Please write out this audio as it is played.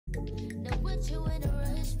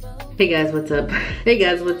Hey guys, what's up? Hey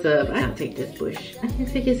guys, what's up? I don't take this bush. I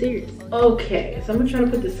can't take it serious. Okay, so I'm gonna try to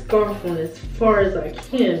put the scarf on as far as I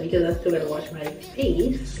can because I still gotta wash my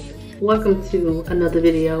face. Welcome to another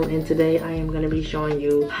video, and today I am gonna be showing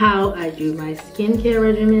you how I do my skincare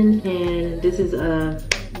regimen. And this is a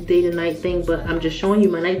day to night thing, but I'm just showing you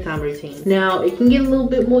my nighttime routine. Now it can get a little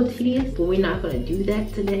bit more tedious, but we're not gonna do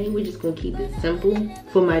that today. We're just gonna keep it simple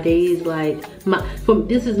for my days. Like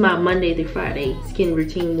this is my Monday through Friday skin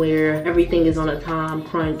routine where everything is on a time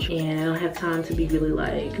crunch and I don't have time to be really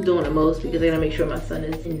like doing the most because I gotta make sure my son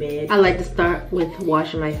is in bed. I like to start with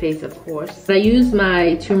washing my face, of course. I use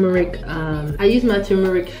my turmeric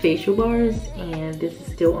facial bars, and this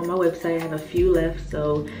is still on my website. I have a few left,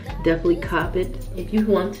 so definitely cop it if you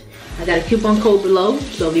want. I got a coupon code below,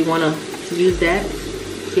 so if you want to use that,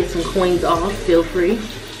 get some coins off, feel free.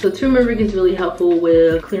 So turmeric is really helpful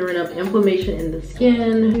with clearing up inflammation in the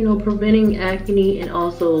skin, you know, preventing acne and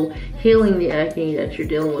also healing the acne that you're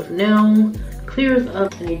dealing with now. Clears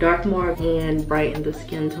up any dark mark and brightens the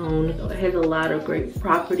skin tone. So it has a lot of great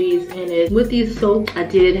properties in it. With these soaps, I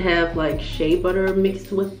did have like shea butter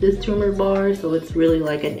mixed with this turmeric bar, so it's really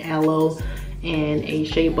like an aloe and a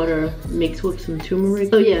shea butter mixed with some turmeric.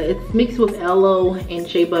 So yeah, it's mixed with aloe and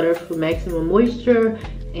shea butter for maximum moisture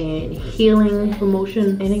and healing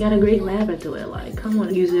promotion, and it got a great lather to it. Like, come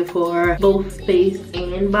on, use it for both face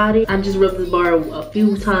and body. I just rubbed this bar a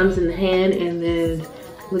few times in the hand, and then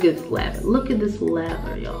look at this lather. Look at this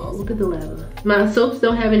lather, y'all. Look at the lather. My soaps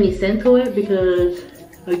don't have any scent to it because,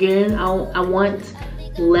 again, I want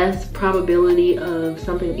less probability of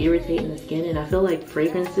something irritating the skin, and I feel like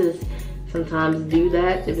fragrances sometimes do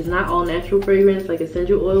that. If it's not all natural fragrance, like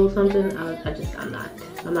essential oil or something,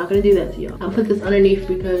 I'm not gonna do that to y'all. I put this underneath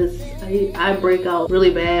because I break out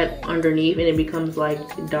really bad underneath and it becomes like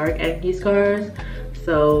dark acne scars.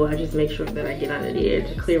 So I just make sure that I get under there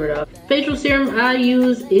to clear it up. Facial serum I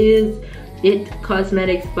use is It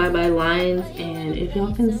Cosmetics Bye Bye Lines, and if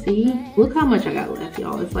y'all can see, look how much I got left,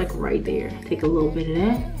 y'all. It's like right there. Take a little bit of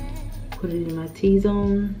that, put it in my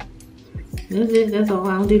T-zone. That's it, that's all.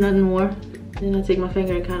 I don't do nothing more. Then I take my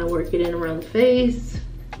finger and kind of work it in around the face.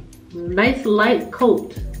 Nice light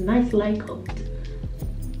coat, nice light coat.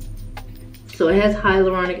 So it has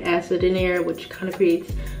hyaluronic acid in there, which kind of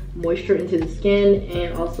creates moisture into the skin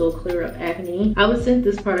and also clear up acne. I was sent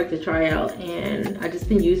this product to try out, and I just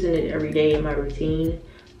been using it every day in my routine,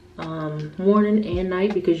 morning and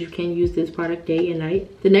night, because you can use this product day and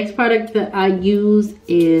night. The next product that I use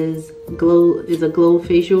is a Glow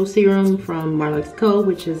Facial Serum from Marlex Co,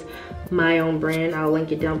 which is my own brand. I'll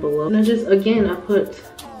link it down below. And I put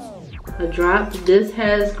a drop. This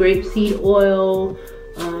has grapeseed oil.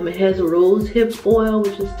 It has a rose hip oil,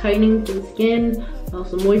 which is tightening for the skin,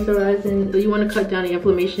 also moisturizing. So you want to cut down the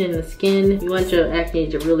inflammation in the skin. You want your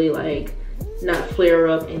acne to really like not flare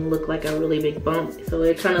up and look like a really big bump. So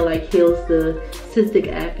it kind of like heals the cystic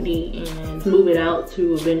acne and move it out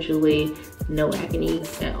to eventually no acne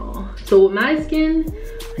at all. So with my skin,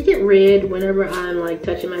 I get red whenever I'm like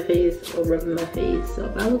touching my face or rubbing my face. So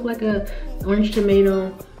if I look like a orange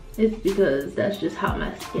tomato, it's because that's just how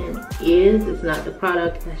my skin is. It's not the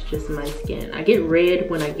product, that's just my skin. I get red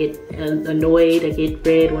when I get annoyed. I get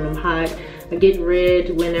red when I'm hot. I get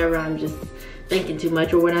red whenever I'm just thinking too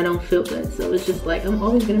much or when I don't feel good. So it's just like, I'm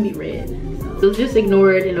always gonna be red. So just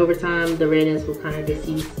ignore it, and over time the redness will kind of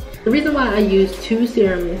decease. The reason why I use two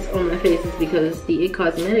serums on my face is because the It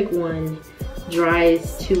Cosmetic one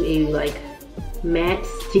dries to a like matte,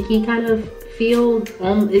 sticky kind of feel.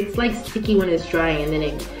 It's like sticky when it's dry, and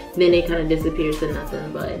then it kind of disappears to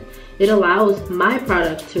nothing. But it allows my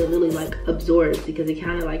product to really like absorb, because it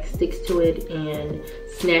kind of like sticks to it and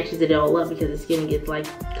snatches it all up, because the skin gets like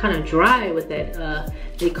kind of dry with that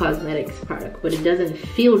It Cosmetics product, but it doesn't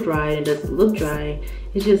feel dry and it doesn't look dry.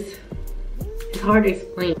 It's hard to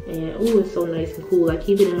explain. And oh, it's so nice and cool. I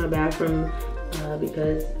keep it in my bathroom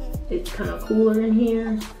because it's kind of cooler in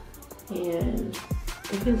here and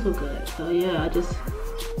it feels so good. So yeah, I just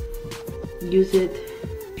use it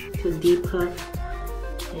to depuff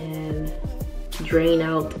and drain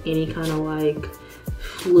out any kind of like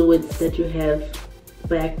fluids that you have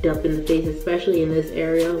backed up in the face, especially in this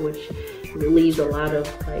area, which relieves a lot of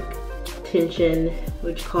like tension,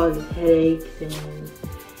 which causes headaches and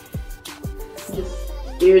just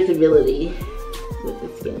irritability with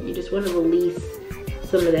the skin. You just want to release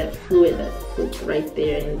some of that fluid that sits right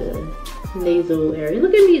there in the nasal area.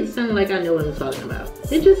 Look at me sounding like I know what I'm talking about.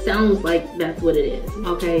 It just sounds like that's what it is.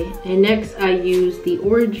 Okay, and next I use the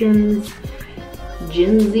Origins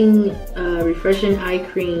Ginseng Refreshing Eye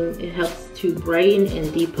Cream. It helps to brighten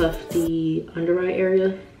and depuff the under eye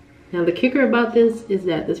area. Now the kicker about this is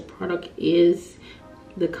that this product is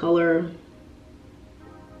the color.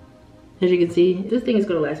 As you can see, this thing is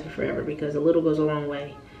gonna last me forever because a little goes a long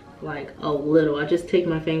way. Like a little. I just take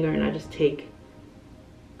my finger and I just take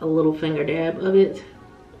a little finger dab of it.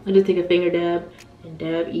 I just take a finger dab and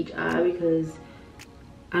dab each eye because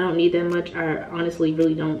I don't need that much. I honestly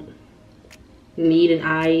really don't need an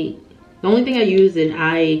eye. The only thing I use an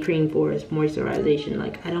eye cream for is moisturization.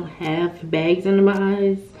 Like, I don't have bags under my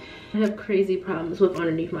eyes. I have crazy problems with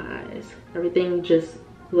underneath my eyes. Everything just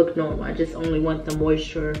look normal. I just only want the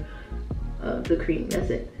moisture of the cream.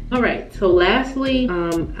 That's it. All right, so lastly,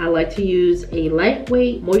 I like to use a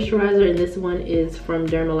lightweight moisturizer, and this one is from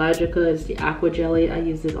Dermalogica. It's the Aqua Jelly. I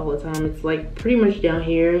use this all the time. It's like pretty much down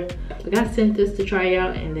here. I got sent this to try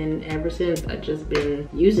out, and then ever since I've just been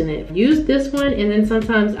using it. Use this one, and then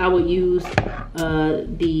sometimes I will use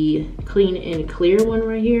the Clean and Clear one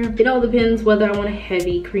right here. It all depends whether I want a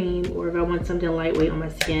heavy cream or if I want something lightweight on my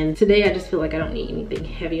skin. Today I just feel like I don't need anything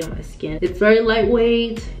heavy on my skin. It's very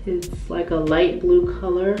lightweight. It's like a light blue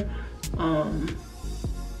color. I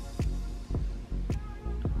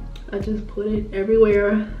just put it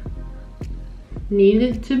everywhere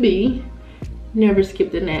needed to be. Never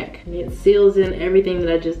skip the neck. And it seals in everything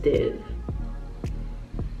that I just did.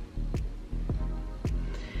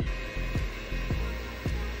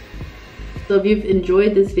 So if you've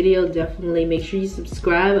enjoyed this video, definitely make sure you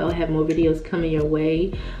subscribe. I'll have more videos coming your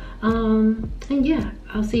way. And yeah,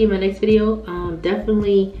 I'll see you in my next video.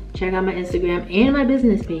 Definitely check out my Instagram and my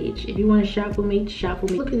business page. If you want to shop with me, shop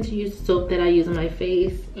with me. Look into use soap that I use on my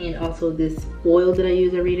face and also this oil that I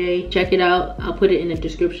use every day. Check it out. I'll put it in the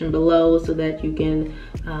description below so that you can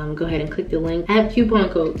go ahead and click the link. I have coupon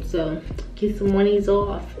code, so get some monies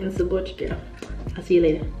off and support your girl. I'll see you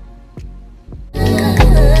later.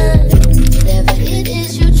 Whatever it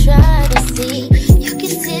is you try to see, you can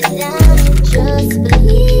sit down and just believe.